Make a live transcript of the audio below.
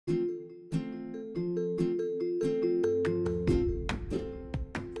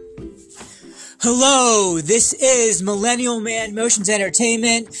Hello, this is Millennial Man Motions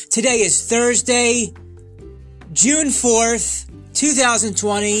Entertainment. Today is Thursday, June 4th,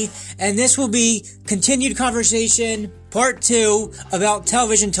 2020, and this will be continued conversation, part 2, about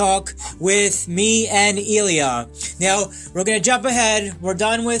television talk with me and Ilya. Now, we're going to jump ahead. We're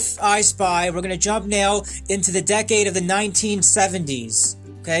done with I Spy. We're going to jump now into the decade of the 1970s,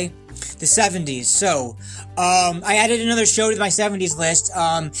 okay? The 70s. So, I added another show to my 70s list,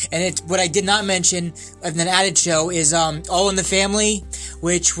 and it's what I did not mention of an added show is All in the Family,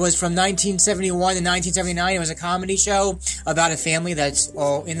 which was from 1971 to 1979. It was a comedy show about a family that's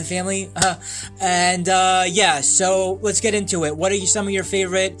all in the family. So let's get into it. What are some of your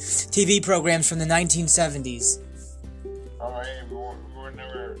favorite TV programs from the 1970s? Oh, hey, we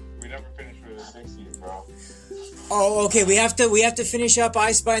never finished with the 60s, bro. Oh, okay. We have to finish up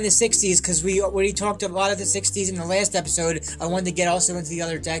I Spy in the 60s because we already talked a lot of the 60s in the last episode. I wanted to get also into the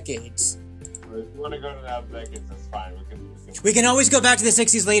other decades. If you want to go to the other decades, that's fine. We can always go back to the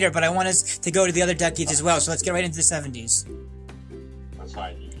 60s later, but I want us to go to the other decades as well. So let's get right into the 70s. That's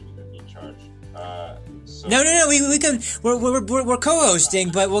fine. You can be in charge. No. We can. We're co-hosting,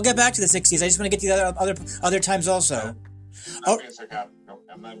 but we'll get back to the 60s. I just want to get to the other times also. I'm not being sarcastic. No,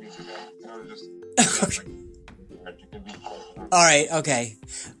 I'm not being sarcastic. No, just. Alright, okay.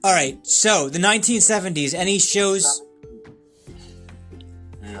 Alright, so, the 1970s, any shows?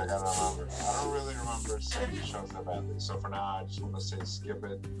 Dude, I gotta remember. I don't really remember certain shows that badly, so for now, I just want to say skip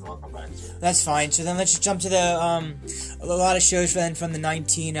it, and I'll come back to it. That's fine, so then let's just jump to the, a lot of shows from the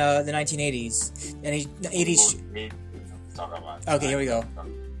 1980s. Any 80s... Talk about okay, here we go.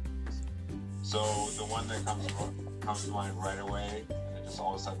 So, the one that comes to mind right away, and it just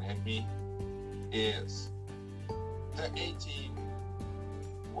all of a sudden hit me, is... the 18.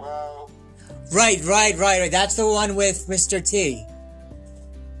 Well. Right. That's the one with Mr. T.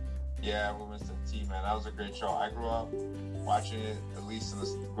 Yeah, with Mr. T, man. That was a great show. I grew up watching it, at least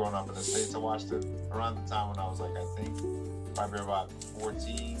growing up in the States. I watched it around the time when I was like, I think, probably about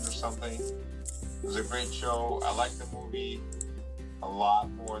 14 or something. It was a great show. I liked the movie a lot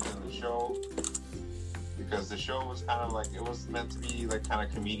more than the show. Because the show was kind of like, it was meant to be like kind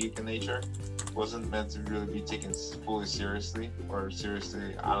of comedic in nature. It wasn't meant to really be taken fully seriously,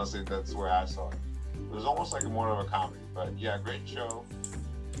 honestly, that's where I saw it. It was almost like more of a comedy, but yeah, great show.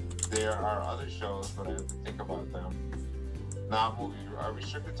 There are other shows, but I have to think about them. Not movies. Are we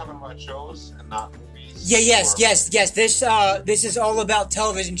strictly talking about shows and not movies? Yes. This is all about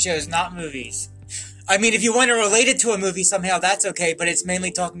television shows, not movies. I mean, if you want to relate it to a movie somehow, that's okay, but it's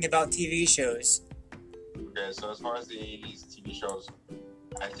mainly talking about TV shows. Okay, so as far as the 80s TV shows,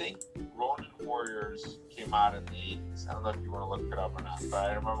 I think Ronin Warriors came out in the 80s. I don't know if you want to look it up or not, but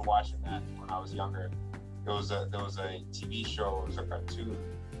I remember watching that when I was younger. There was a TV show, it was a cartoon,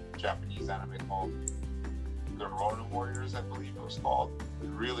 Japanese anime called The Ronin Warriors, I believe it was called.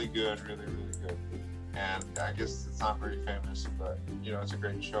 Really good, really good. And I guess it's not very famous, but you know, it's a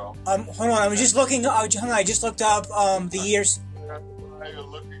great show. Hold on, I just looked up the years. While you're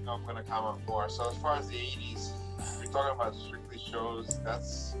looking, I'm going to comment more. So as far as the 80s, we're talking about strictly shows,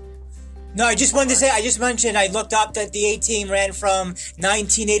 that's... No, I just mentioned, I looked up that the A-Team ran from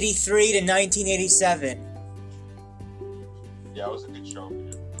 1983 to 1987. Yeah, it was a good show,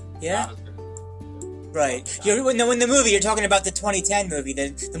 man. Yeah? Right. In the movie, you're talking about the 2010 movie,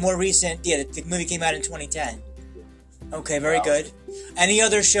 the more recent, the movie came out in 2010. Okay, very good. Any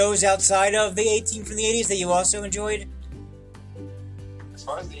other shows outside of the A-Team from the 80s that you also enjoyed? As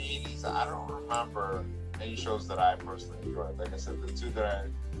far as the 80s, I don't remember any shows that I personally enjoyed. Like I said, the two that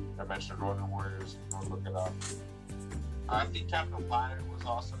I mentioned, Ronin Warriors, I'll look it up. I think Captain Planet was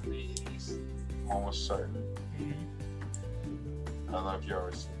also in the 80s. I'm almost certain. I don't know if you've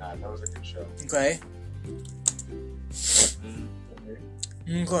ever seen that. That was a good show. Okay.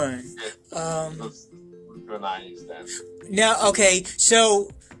 Okay. Let's do the 90s then. Now, okay,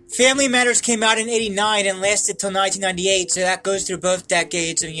 so... Family Matters came out in 89 and lasted till 1998, so that goes through both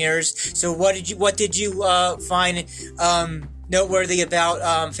decades and years. So what did you find noteworthy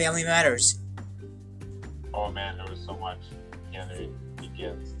about Family Matters? Oh man, there was so much. Can't even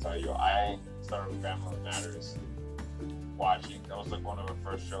begin to tell you. I started with Family Matters watching. That was like one of the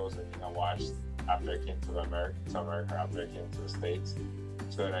first shows I think I watched after I came to America, after I came to the States.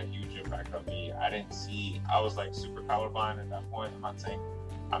 So it had a huge impact on me. I was like super colorblind at that point. I'm not saying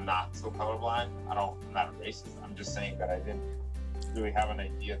I'm not so colorblind. I'm not a racist. I'm just saying that I didn't really have an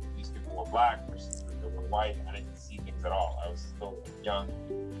idea that these people were black versus that they were white. I didn't see things at all. I was still young.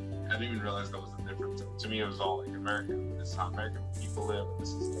 I didn't even realize that was a difference. To me, it was all like American. This is how American people live. And this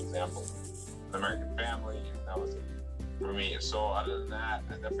is an example of an American family. And that was it. for me. So other than that,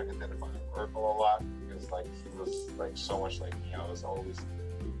 I definitely identify with Urkel a lot because like he was like so much like me. I was always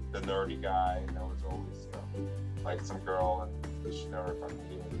the nerdy guy, and I was always like some girl, and she never fucking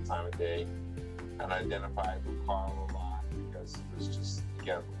gave me the time of day. And I identified with Carl a lot because he was just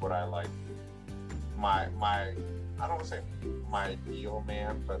again what I like. My I don't want to say my ideal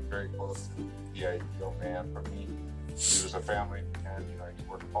man, but very close to the ideal man for me. He was a family man, he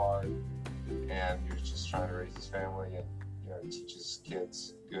worked hard, and he was just trying to raise his family and, teach his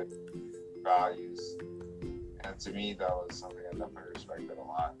kids good values. And to me, that was something I definitely respected a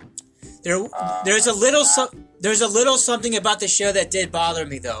lot. There's a little something about the show that did bother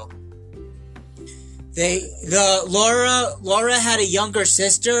me though. Laura had a younger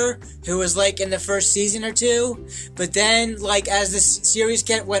sister who was like in the first season or two, but then like as the series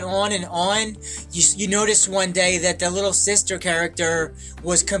went on and on, you noticed one day that the little sister character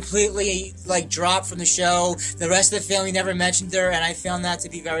was completely like dropped from the show. The rest of the family never mentioned her, and I found that to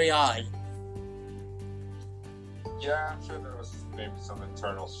be very odd. Yeah, I'm sure there was maybe some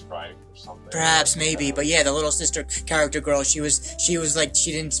internal strife or something. Perhaps, maybe, but yeah, the little sister character girl, she was like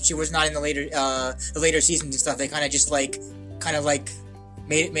she was not in the later seasons and stuff. They kind of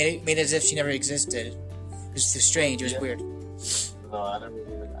made it as if she never existed. It was strange. It was weird. No, I didn't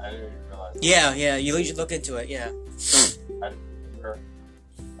even realize. Yeah, you should look into it. Yeah. I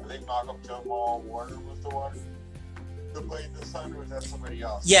think Malcolm Jamal Warner was the one who played the son, or was that somebody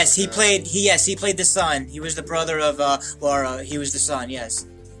else? Yes, he played the son. He was the brother of Laura. He was the son. Yes.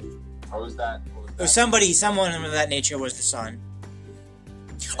 What was that? It was someone of that nature was the son.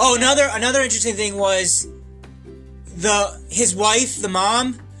 Oh, another interesting thing was his wife, the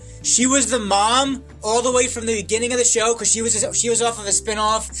mom. She was the mom all the way from the beginning of the show because she was off of a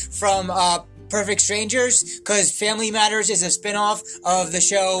spinoff from Perfect Strangers, because Family Matters is a spinoff of the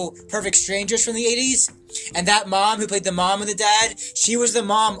show Perfect Strangers from the 80s. And that mom who played the mom and the dad, she was the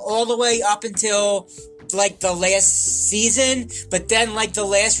mom all the way up until like the last season, but then like the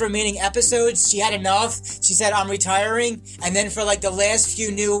last remaining episodes, she had enough. She said, I'm retiring. And then for like the last few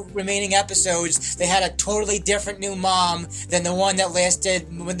new remaining episodes, they had a totally different new mom than the one that lasted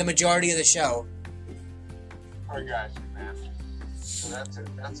with the majority of the show. Oh gosh, man. So that's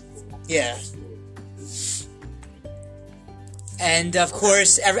cool. Yeah. And of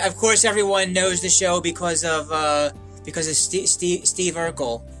course, everyone knows the show because of Steve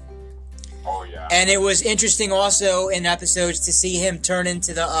Urkel. Oh yeah. And it was interesting also in episodes to see him turn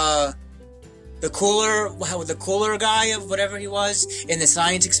into the cooler guy of whatever he was in the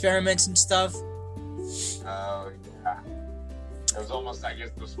science experiments and stuff. Oh yeah. It was almost, I guess,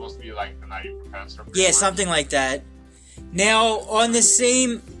 it was supposed to be like the naive professor. Yeah, something like that. Now on the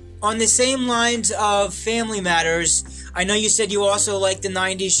same lines of Family Matters, I know you said you also like the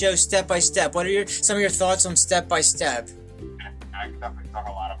 90s show Step by Step. What are some of your thoughts on Step by Step? I can definitely talk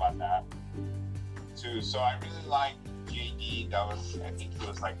a lot about that too. So I really like JD. I think he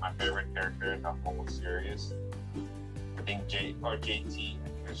was like my favorite character in the whole series. I think JT. I think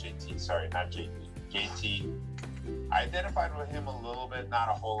it was JT. Sorry, not JD. JT. I identified with him a little bit, not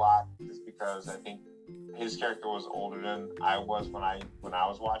a whole lot, just because I think his character was older than I was when I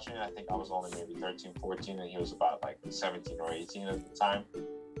was watching it. I think I was only maybe 13, 14, and he was about like 17 or 18 at the time.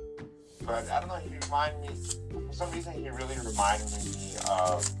 But I don't know, he reminded me, for some reason he really reminded me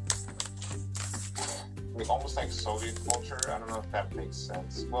of like almost like Soviet culture. I don't know if that makes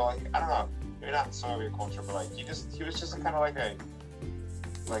sense. Well, I don't know, maybe not Soviet culture, but like he was just kind of like a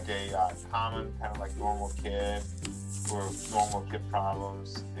common kind of like normal kid with normal kid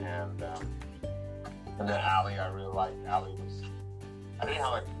problems. And then Allie, I really liked. I didn't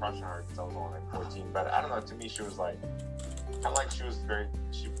have like a crush on her because I was only like 14, but I don't know, to me she was like, kind of like she was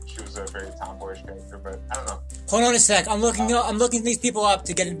a very tomboyish character, but I don't know. Hold on a sec, I'm looking these people up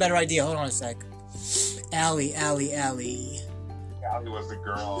to get a better idea. Hold on a sec. Allie. Allie was the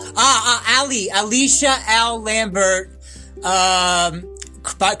girl. Allie, Alicia Al Lambert,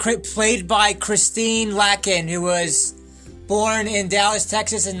 played by Christine Lakin, who was born in Dallas,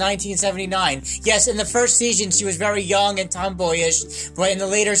 Texas in 1979. Yes, in the first season she was very young and tomboyish, but in the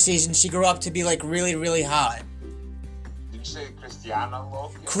later seasons she grew up to be like really, really hot. Did you say Christiana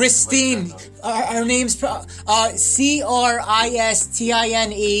Loken? Christine. Her name's Christine, and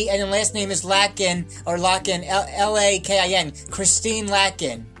the last name is Lakin, or Lakin, Lakin. Christine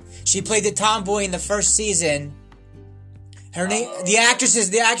Lakin. She played the tomboy in the first season. Her name, the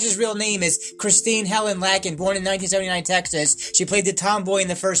actress's real name is Christine Helen Lakin, born in 1979 Texas. She played the tomboy in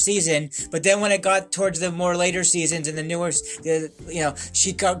the first season, but then when it got towards the more later seasons and the newer,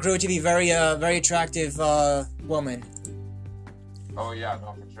 she grew to be very very attractive woman. Oh yeah,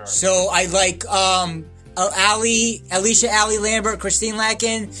 no, for sure. So I like Alicia Ali Lambert, Christine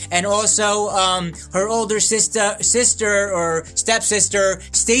Lakin, and also her older sister or stepsister,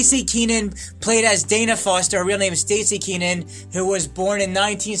 Stacy Keenan, played as Dana Foster. Her real name is Stacy Keenan, who was born in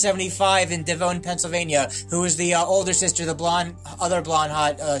 1975 in Devon, Pennsylvania, who was the older sister, the other blonde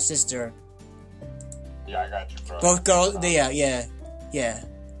hot sister. Yeah, I got you, bro. Both girls, yeah.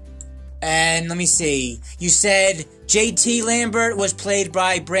 And let me see. You said J.T. Lambert was played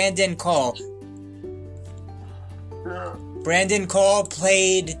by Brandon Call. Brandon Call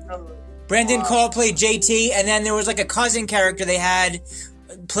played JT, and then there was like a cousin character they had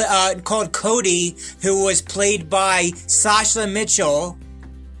called Cody, who was played by Sasha Mitchell.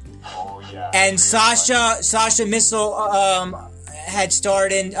 Oh yeah. And Sasha Mitchell had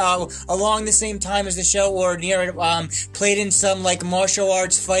starred in along the same time as the show or near it. Played in some like martial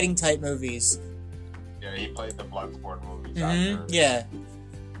arts fighting type movies. Yeah, he played the Bloodsport movies.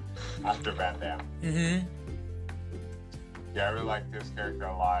 After Van Damme. Mm-hmm. Yeah, I really like this character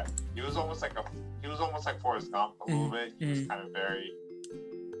a lot. He was almost like Forrest Gump a little bit. He was kind of very,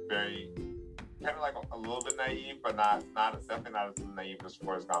 kind of like a little bit naive, but definitely not as naive as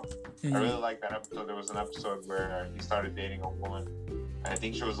Forrest Gump. I really like that episode. There was an episode where he started dating a woman, and I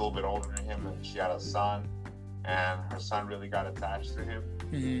think she was a little bit older than him, and she had a son, and her son really got attached to him.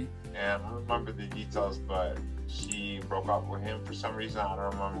 And I don't remember the details, but she broke up with him for some reason. I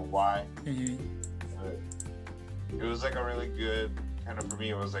don't remember why. But it was like a really good kind of, for me,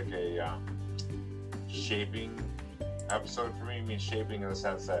 it was like a shaping episode for me. I mean, shaping in the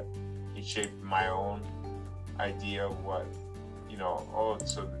sense that he shaped my own idea of what,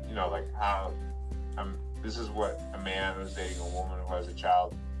 like how this is what a man who's dating a woman who has a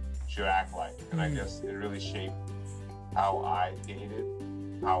child should act like. And I guess it really shaped how I dated,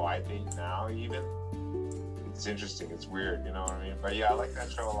 how I date now even. It's interesting. It's weird, you know what I mean? But yeah, I like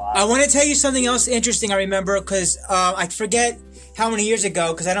that show a lot. I want to tell you something else interesting I remember, because I forget how many years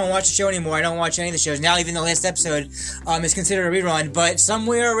ago, because I don't watch the show anymore. I don't watch any of the shows. Now even the last episode is considered a rerun. But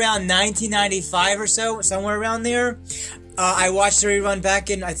somewhere around 1995 or so, somewhere around there, I watched the rerun back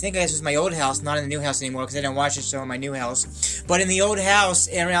in, I think this was my old house, not in the new house anymore, because I didn't watch the show in my new house. But in the old house,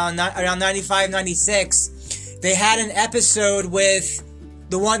 around 95, 96, they had an episode with...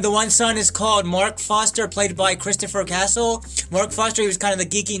 The one son is called Mark Foster, played by Christopher Castle. Mark Foster, he was kind of the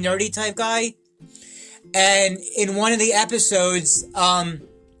geeky, nerdy type guy. And in one of the episodes,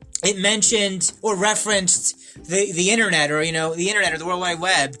 it mentioned or referenced the internet, or the internet or the World Wide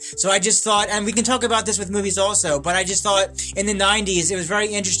Web. So I just thought, and we can talk about this with movies also, but I just thought in the 90s it was very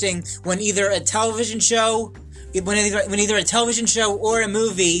interesting when either a television show, when either a television show or a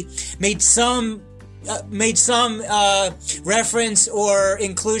movie made some reference or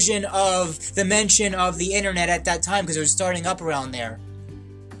inclusion of the mention of the internet at that time, because it was starting up around there.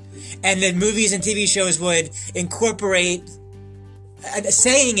 And the movies and TV shows would incorporate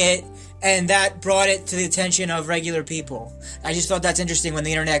saying it, and that brought it to the attention of regular people. I just thought that's interesting when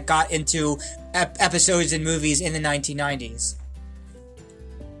the internet got into episodes and movies in the 1990s.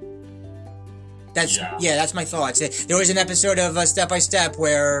 That's my thoughts. There was an episode of Step by Step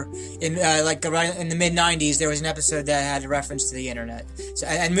where, in the mid '90s, there was an episode that had a reference to the internet. So,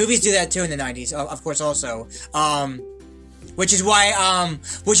 and movies do that too in the '90s, of course, also. Which is why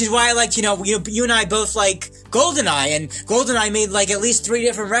I liked, you and I both like GoldenEye, and GoldenEye made like at least 3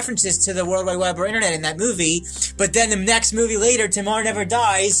 different references to the World Wide Web or internet in that movie, but then the next movie later, Tomorrow Never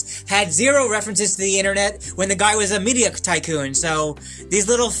Dies, had 0 references to the internet when the guy was a media tycoon. So these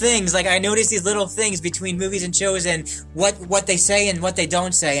little things, like I noticed these little things between movies and shows and what they say and what they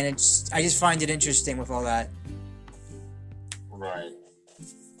don't say, and I just find it interesting with all that. Right.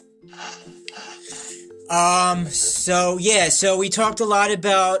 So we talked a lot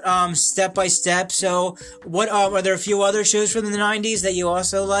about, Step by Step. So what, are there a few other shows from the 90s that you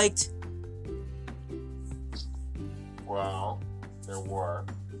also liked? Well, there were,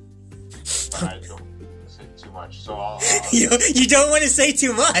 but I don't say too much. So I'll you don't want to say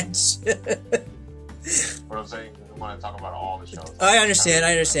too much. What I'm saying, I want to talk about all the shows. I understand,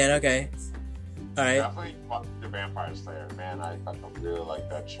 okay. Alright. Definitely The Vampire Slayer, man, I really like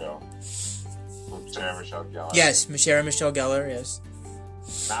that show. Sarah Michelle Gellar. Yes, Sarah Michelle Gellar, yes.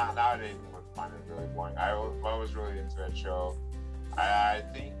 Nowadays, I would find it really boring. I was really into that show. I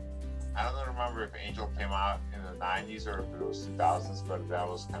think, I don't remember if Angel came out in the 90s or if it was 2000s, but that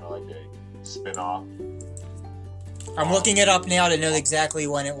was kind of like a spin-off. I'm looking it up now to know exactly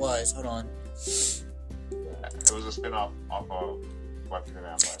when it was. Hold on. It was a spin-off off of Buffy the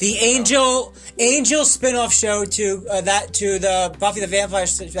Vampire. The Angel spin-off show to the Buffy the Vampire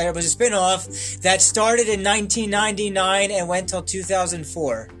Slayer was a spin-off that started in 1999 and went till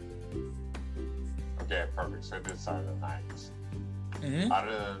 2004. Okay, Okay, perfect. So it did start in the 90s. Mm-hmm.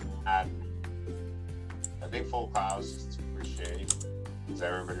 Other than that, I think Full House is too cliche. Because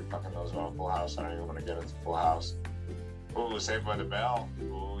everybody fucking knows about Full House. I don't even want to get into Full House. Ooh, Saved by the Bell.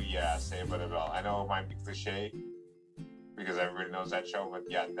 Ooh, yeah, Saved by the Bell. I know it might be cliche because everybody knows that show, but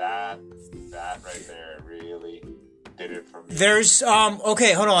yeah, that right there really did it for me. There's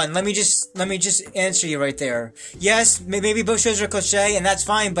okay, hold on. Let me just answer you right there. Yes, maybe both shows are cliche, and that's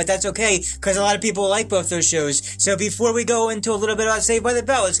fine, but that's okay because a lot of people like both those shows. So before we go into a little bit about Saved by the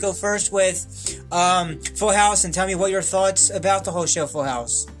Bell, let's go first with Full House and tell me what your thoughts about the whole show, Full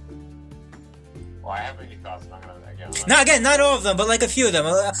House. Well, I have any thoughts. I'm not gonna not all of them, but like a few of them,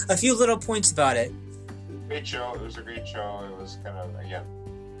 a few little points about it. Great show. It was a great show. It was kind of, again,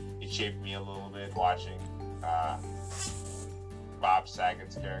 it shaped me a little bit watching Bob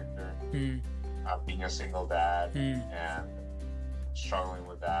Saget's character being a single dad and struggling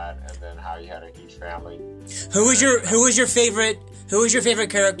with that, and then how he had a huge family. Who was your favorite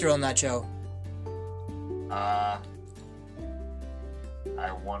character on that show? I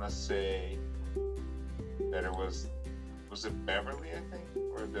want to say that it was it Beverly, I think,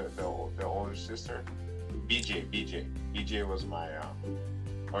 or the older sister? BJ was my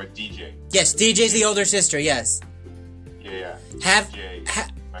or DJ. Yes, DJ's the older sister. Yes. Yeah. DJ,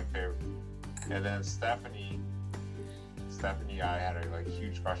 my favorite. And then Stephanie, I had a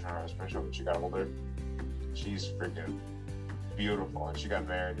huge crush on her, especially when she got older. She's freaking beautiful, and she got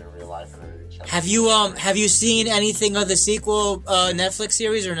married in real life and everything. Have you seen anything of the sequel Netflix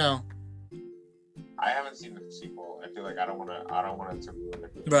series or no? I haven't seen the sequel. I feel like I don't want it to ruin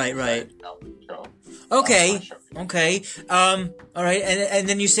it. Right. Show. Okay. All right. And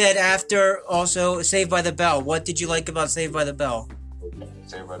then you said after also Saved by the Bell. What did you like about Saved by the Bell? Okay.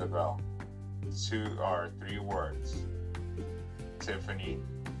 Saved by the Bell. 2 or 3 words. Tiffany.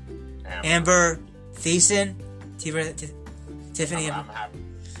 Amber Thiessen. Tiffany. I'm happy.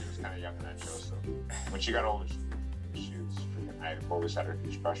 She was kind of young in that show, so when she got older, she was freaking. I always had a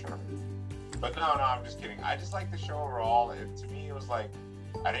huge crush on her. But no, I'm just kidding. I just like the show overall. To me, it was like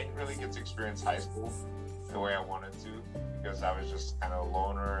I didn't really get to experience high school the way I wanted to because I was just kind of a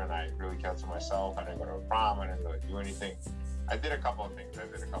loner and I really kept to myself. I didn't go to a prom. I didn't really do anything. I did a couple of things. I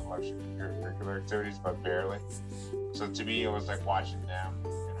did a couple of extracurricular activities, but barely. So to me, it was like watching them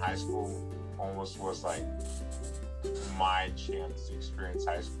in high school almost was like my chance to experience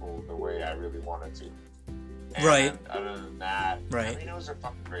high school the way I really wanted to. And right. Other than that, right. I mean, it was a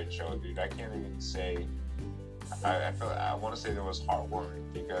fucking great show, dude. I can't even say. I want to say there was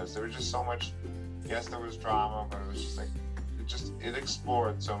heartwarming because there was just so much. Yes, there was drama, but it was just like it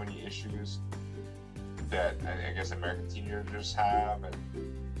explored so many issues that I guess American teenagers have,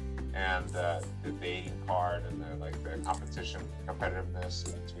 and the dating part and the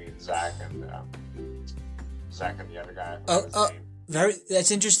competitiveness between Zach and the other guy.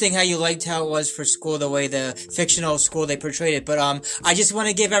 That's interesting how you liked how it was for school, the way the fictional school they portrayed it. But I just want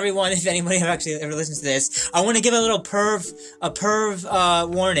to give everyone, if anybody actually ever listens to this, I want to give a little perv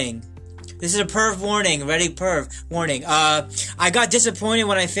warning. This is a perv warning. Ready? Perv warning. I got disappointed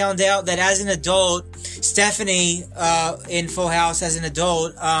when I found out that as an adult, Stephanie in Full House as an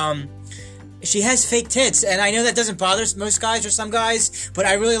adult, she has fake tits, and I know that doesn't bother most guys or some guys, but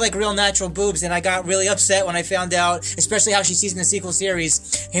I really like real natural boobs, and I got really upset when I found out, especially how she sees in the sequel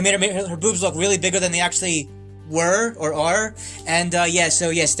series, he made her boobs look really bigger than they actually were or are, and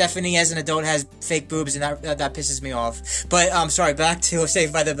Stephanie as an adult has fake boobs, and that pisses me off. But I'm sorry, back to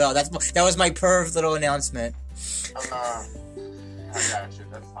Saved by the Bell. That was my perv little announcement. I got you.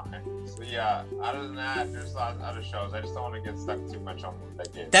 That's fine. So yeah, other than that, there's lots of other shows. I just don't want to get stuck too much on one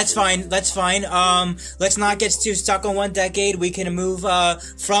decade. That's fine. Let's not get too stuck on one decade. We can move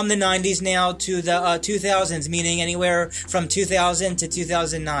from the 90s now to the 2000s, meaning anywhere from 2000 to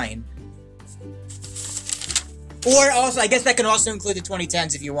 2009. Or also, I guess that can also include the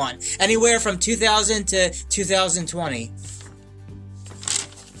 2010s if you want. Anywhere from 2000 to 2020.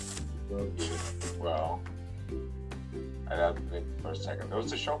 Well, I'd have to think for a second. There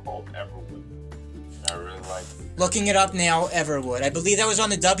was a show called Everwood. I really liked it. Looking it up now, Everwood. I believe that was on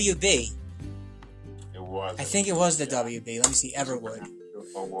the WB. It was. I think it was the WB. Let me see, Everwood.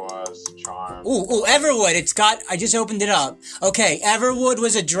 It was Charmed. Ooh, Everwood. I just opened it up. Okay, Everwood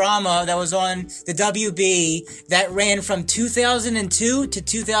was a drama that was on the WB that ran from 2002 to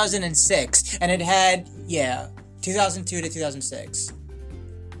 2006. And it had, 2002 to 2006.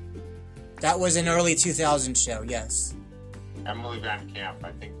 That was an early 2000s show, yes. Emily Van Camp.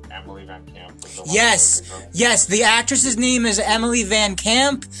 I think Emily Van Camp was the one. Yes. The actress's name is Emily Van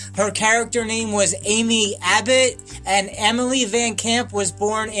Camp. Her character name was Amy Abbott, and Emily Van Camp was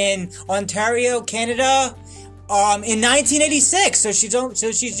born in Ontario, Canada, in 1986. So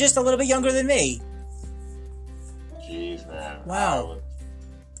she's just a little bit younger than me. Jeez, man. Wow.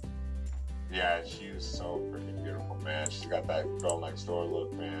 Yeah, she was so freaking beautiful, man. She's got that girl next door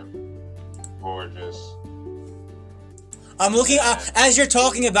look, man. Gorgeous. I'm looking, as you're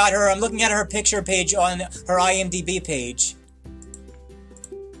talking about her, I'm looking at her picture page on her IMDb page.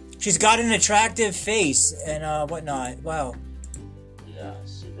 She's got an attractive face and whatnot. Wow. Yeah,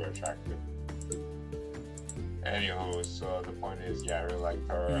 super attractive. Anywho, so the point is, yeah, I really liked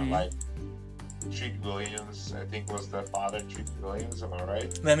her. Mm-hmm. I like Treat Williams, I think was the father, Treat Williams, am I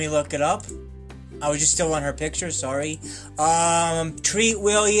right? Let me look it up. I was just still on her picture, sorry. Treat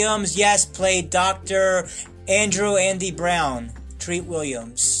Williams, yes, played Dr. Andrew Andy Brown. Treat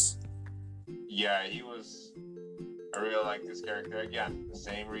Williams. Yeah, I really like this character. Again, the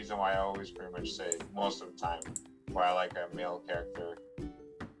same reason why I always pretty much say most of the time why I like a male character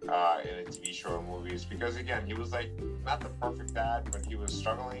in a TV show or movies, because again, he was like not the perfect dad, but he was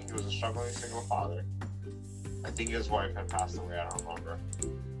struggling. He was a struggling single father. I think his wife had passed away. I don't remember.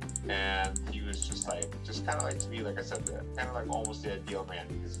 And he was just kind of like, to me, like I said, kind of like almost the ideal man,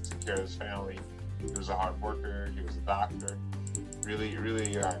 because he took care of his family. He was a hard worker. He was a doctor. Really,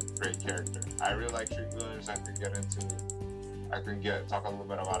 really great character. I really like Treat Williams. I could talk a little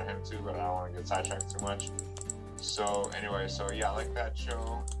bit about him too, but I don't want to get sidetracked too much. So anyway, yeah, I like that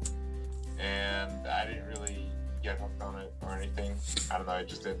show, and I didn't really get hooked on it or anything. I don't know, it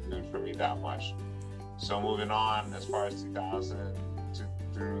just didn't do it for me that much. So moving on, as far as 2000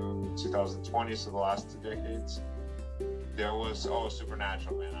 through 2020, so the last 2 decades, there was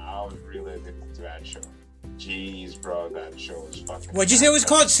Supernatural, man. I was really addicted to that show. Jeez, bro, that show was fucking. What'd you say it was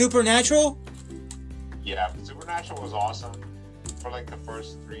called? Supernatural? Yeah, Supernatural was awesome for like the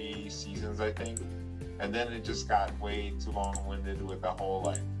first 3 seasons, I think. And then it just got way too long-winded with the whole,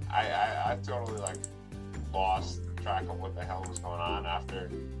 like, I totally, like, lost track of what the hell was going on after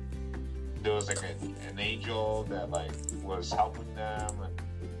there was, like, an angel that, like, was helping them, and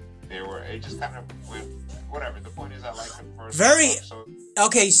it just kind of went, whatever. The point is, I like the first episode.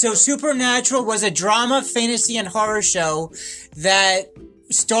 Okay, so Supernatural was a drama, fantasy, and horror show that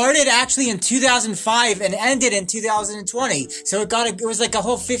started actually in 2005 and ended in 2020. So it was like a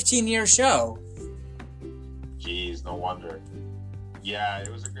whole 15-year show. Jeez, no wonder. Yeah, it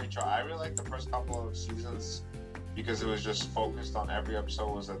was a great show. I really liked the first couple of seasons because it was just focused on every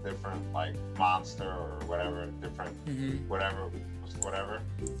episode was a different, like, monster or whatever, different whatever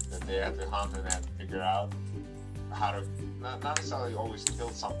that they had to hunt and they had to figure out how to not necessarily always kill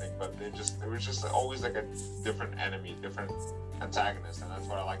something, but it was just always like a different enemy, different antagonist, and that's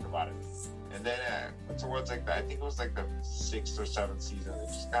what I liked about it. And then towards like I think it was like the 6th or 7th season, it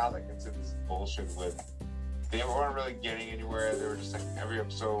just got like into this bullshit with. They weren't really getting anywhere. They were just like, every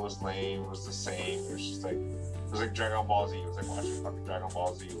episode was lame, was the same. It was just like, it was like Dragon Ball Z. It was like watching fucking Dragon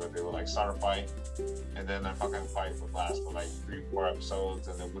Ball Z, where they would like start a fight, and then the fucking fight would last for like 3-4 episodes,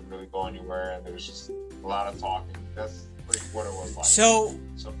 and it wouldn't really go anywhere, and there was just a lot of talking. That's like what it was like. So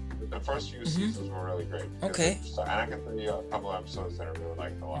the first few seasons were really great. Okay. And I can tell you a couple of episodes that I really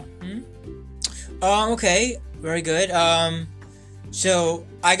liked a lot. Okay. Very good. So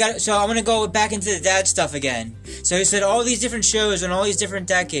I'm gonna go back into the dad stuff again. So you said all these different shows and all these different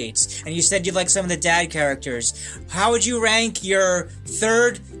decades, and you said you like some of the dad characters. How would you rank your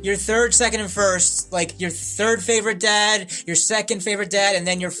third, second, and first? Like your third favorite dad, your second favorite dad, and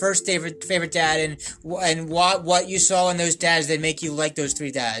then your first favorite dad, and what you saw in those dads that make you like those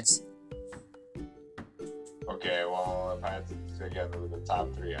 3 dads? Okay, well, if I had to together with the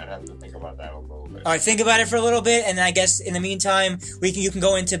top 3, I'd have to think about that a little bit. All right, think about it for a little bit, and I guess in the meantime, you can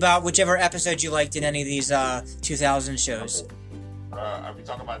go into about whichever episode you liked in any of these 2000 shows. Okay. Are we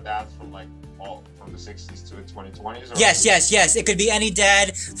talking about dads from like all from the 60s to the 2020s? Or Yes. It could be any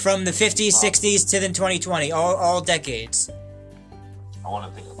dad from the 50s, 60s to the 2020, all decades. I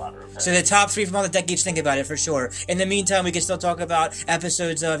want to think about it. Okay. So the top 3 from all the decades, think about it for sure. In the meantime, we can still talk about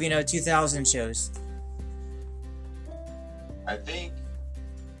episodes of 2000 shows. I think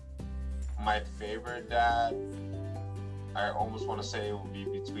my favorite dad, I almost want to say, would be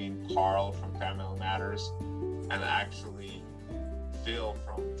between Carl from Family Matters and actually Phil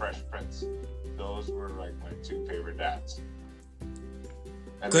from Fresh Prince. Those were like my 2 favorite dads.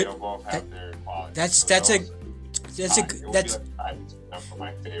 And Good. they both have their qualities.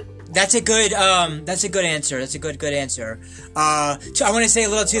 my favorite. That's a good answer. That's a good answer. So I want to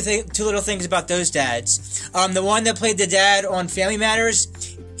say two little things about those dads. The one that played the dad on Family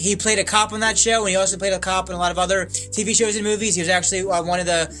Matters, he played a cop on that show, and he also played a cop in a lot of other TV shows and movies. He was actually one of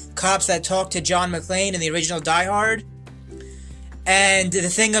the cops that talked to John McClane in the original Die Hard. And the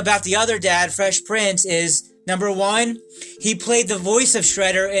thing about the other dad, Fresh Prince, is, number one, he played the voice of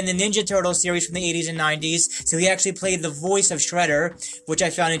Shredder in the Ninja Turtles series from the 80s and 90s. So he actually played the voice of Shredder, which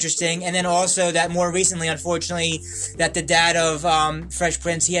I found interesting. And then also that more recently, unfortunately, that the dad of Fresh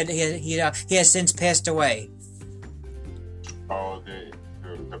Prince, he has since passed away. Oh,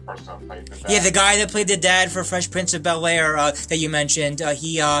 the person that played the dad? Yeah, the guy that played the dad for Fresh Prince of Bel-Air that you mentioned,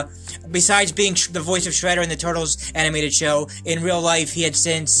 he, besides being the voice of Shredder in the Turtles animated show, in real life, he had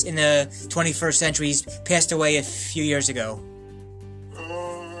since, in the 21st century, he's passed away a few years ago.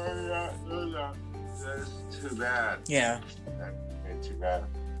 Oh, yeah. That's too bad. Yeah. That's too bad.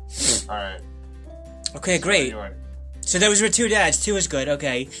 Alright. Okay, great. Anyway. So those were two dads. Two is good.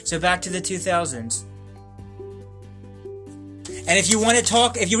 Okay. So back to the 2000s. And if you want to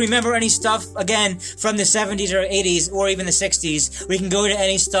talk, if you remember any stuff, again, from the 70s or 80s, or even the 60s, we can go to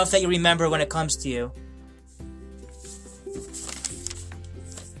any stuff that you remember when it comes to you.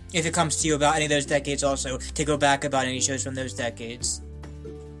 If it comes to you about any of those decades also, to go back about any shows from those decades.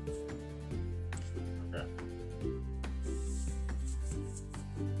 Okay.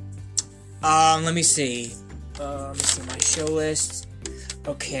 Let me see. Let me see my show list.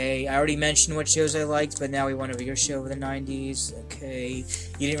 Okay, I already mentioned what shows I liked, but now we went over your show of the 90s. Okay,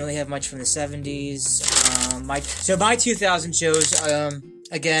 you didn't really have much from the 70s. My 2000 shows,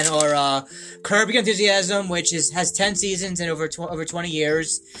 again, are Curb Your Enthusiasm, which has 10 seasons and over 20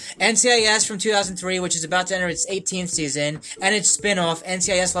 years. NCIS from 2003, which is about to enter its 18th season, and its spin-off,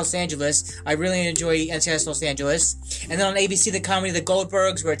 NCIS Los Angeles. I really enjoy NCIS Los Angeles. And then on ABC, the comedy The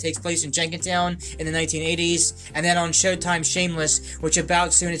Goldbergs, where it takes place in Jenkintown in the 1980s. And then on Showtime, Shameless, which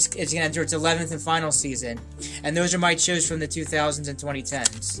about soon it's going to enter its 11th and final season. And those are my shows from the 2000s and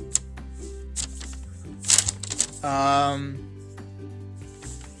 2010s.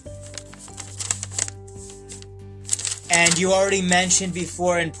 And you already mentioned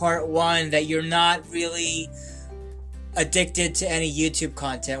before in part 1 that you're not really addicted to any YouTube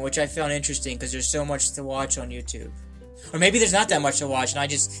content, which I found interesting because there's so much to watch on YouTube. Or maybe there's not that much to watch and I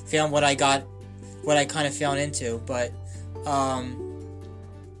just found what I kind of found into. But,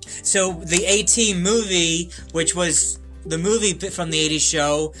 so the A-Team movie, which was the movie from the 80s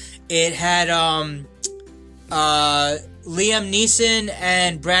show, it had, Liam Neeson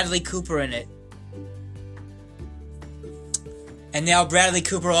and Bradley Cooper in it. And now Bradley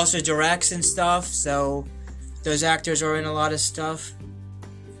Cooper also directs and stuff, so those actors are in a lot of stuff.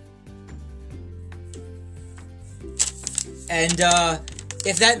 And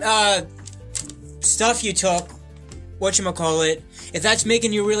if that stuff you took, whatchamacallit, if that's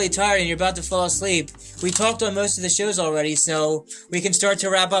making you really tired and you're about to fall asleep, we talked on most of the shows already, so we can start to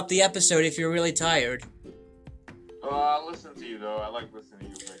wrap up the episode if you're really tired. I'll listen to you, though. I like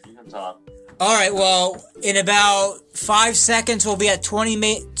listening to you, but you can talk. Alright, well, in about 5 seconds, we'll be at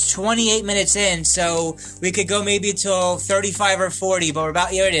 28 minutes in, so we could go maybe till 35 or 40, but we're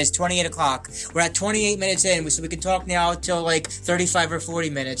about, here it is, 28 o'clock. We're at 28 minutes in, so we can talk now till like 35 or 40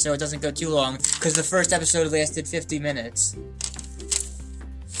 minutes, so it doesn't go too long, because the first episode lasted 50 minutes.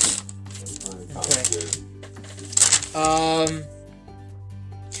 Okay.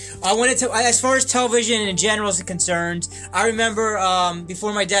 I wanted to, as far as television in general is concerned, I remember,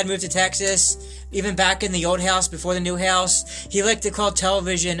 before my dad moved to Texas, even back in the old house, before the new house, he liked to call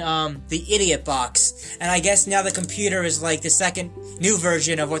television, the idiot box. And I guess now the computer is like the second new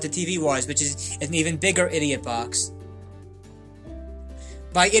version of what the TV was, which is an even bigger idiot box.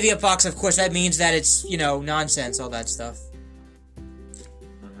 By idiot box, of course, that means that it's, nonsense, all that stuff.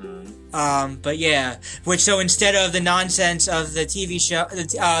 But yeah, so instead of the nonsense of the TV show,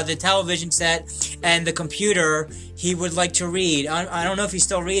 the television set and the computer, he would like to read. I don't know if he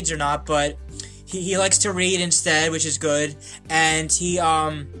still reads or not, but he likes to read instead, which is good. And he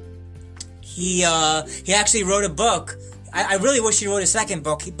actually wrote a book. I really wish he wrote a second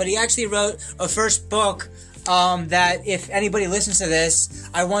book, but he actually wrote a first book, that if anybody listens to this,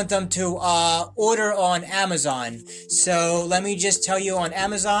 I want them to order on Amazon. So let me just tell you on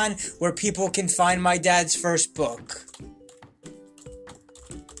Amazon where people can find my dad's first book.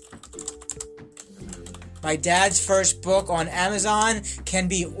 My dad's first book on Amazon can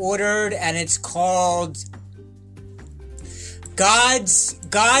be ordered, and it's called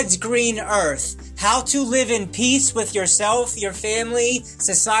God's Green Earth: How to Live in Peace with Yourself, Your Family,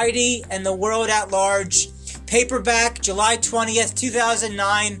 Society, and the World at Large. paperback, July 20th,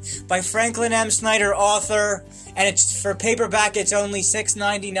 2009, by Franklin M. Snyder, author. And it's for paperback, it's only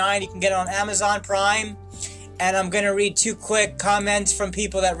 $6.99. You can get it on Amazon Prime. And I'm going to read 2 quick comments from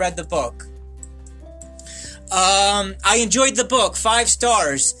people that read the book. I enjoyed the book, 5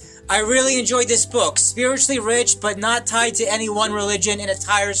 stars. I really enjoyed this book. Spiritually rich, but not tied to any one religion in a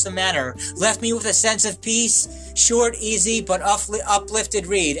tiresome manner. Left me with a sense of peace. Short, easy, but uplifted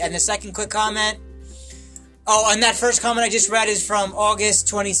read. And the second quick comment. Oh, and that first comment I just read is from August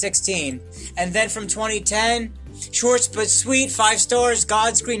 2016. And then from 2010, short but sweet, 5 stars.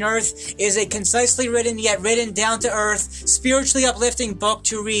 God's Green Earth is a concisely written yet written down to earth, spiritually uplifting book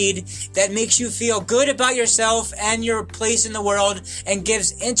to read that makes you feel good about yourself and your place in the world and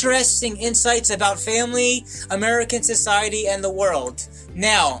gives interesting insights about family, American society, and the world.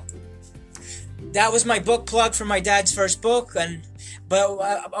 Now, that was my book plug for my dad's first book, but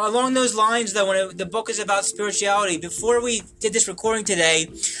along those lines, though, when the book is about spirituality, before we did this recording today,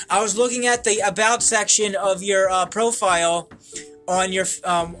 I was looking at the About section of your profile on your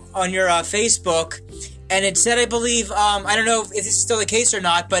Facebook, and it said, I believe, I don't know if this is still the case or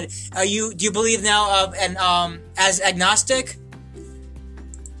not, but do you believe now as agnostic?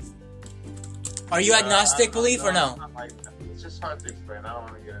 Are you agnostic, belief, or no? It's just hard to explain. I don't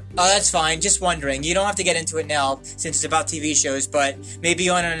want to get into it. Oh, that's fine. Just wondering. You don't have to get into it now since it's about TV shows, but maybe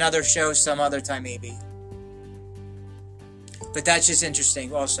on another show some other time, maybe. But that's just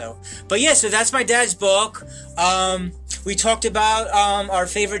interesting also. But yeah, so that's my dad's book. We talked about our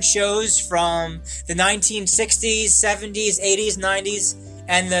favorite shows from the 1960s, 70s, 80s, 90s,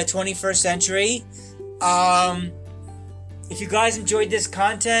 and the 21st century. If you guys enjoyed this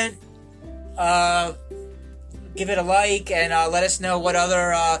content, give it a like and let us know what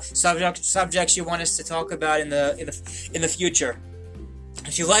other subjects you want us to talk about in the future.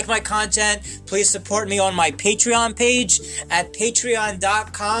 If you like my content, please support me on my Patreon page at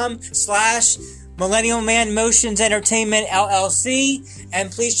patreon.com/Millennial Man Motions Entertainment LLC,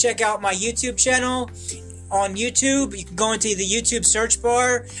 and please check out my YouTube channel on YouTube. You can go into the YouTube search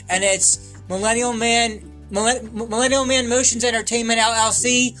bar, and it's Millennial Man Motions Entertainment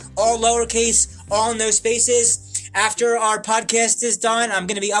LLC, all lowercase, all no spaces. After our podcast is done, I'm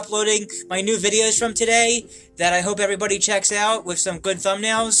going to be uploading my new videos from today that I hope everybody checks out with some good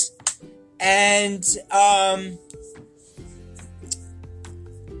thumbnails. And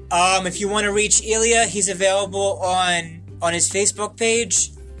if you want to reach Ilya, he's available on his Facebook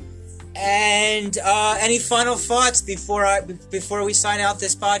page. And any final thoughts before we sign out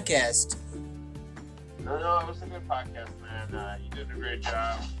this podcast? No, it was a good podcast, man. You did a great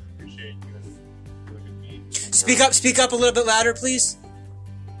job. Appreciate you. Speak up a little bit louder, please.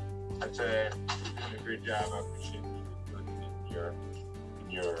 I'd say you did a great job. I appreciate you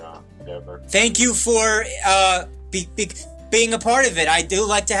in your endeavor. Thank you for being a part of it. I do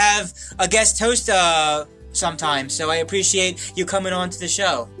like to have a guest host sometimes, so I appreciate you coming on to the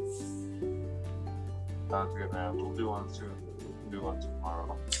show. Sounds good, man. We'll do one soon. We'll do one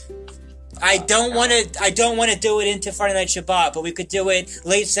tomorrow. I don't want to do it into Friday Night Shabbat, but we could do it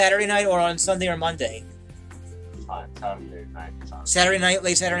late Saturday night or on Sunday or Monday. Fine, Saturday night.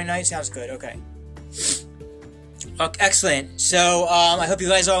 Late Saturday night sounds good. Okay, excellent. So I hope you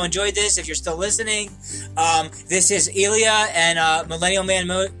guys all enjoyed this. If you're still listening, this is Ilya and Millennial Man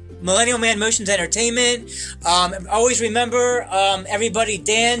Motions Entertainment. Always remember, everybody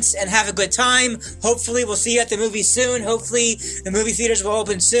dance and have a good time. Hopefully we'll see you at the movies soon. Hopefully the movie theaters will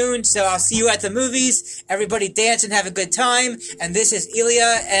open soon. So I'll see you at the movies. Everybody dance and have a good time. And this is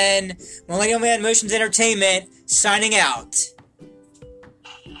Ilya and Millennial Man Motions Entertainment signing out.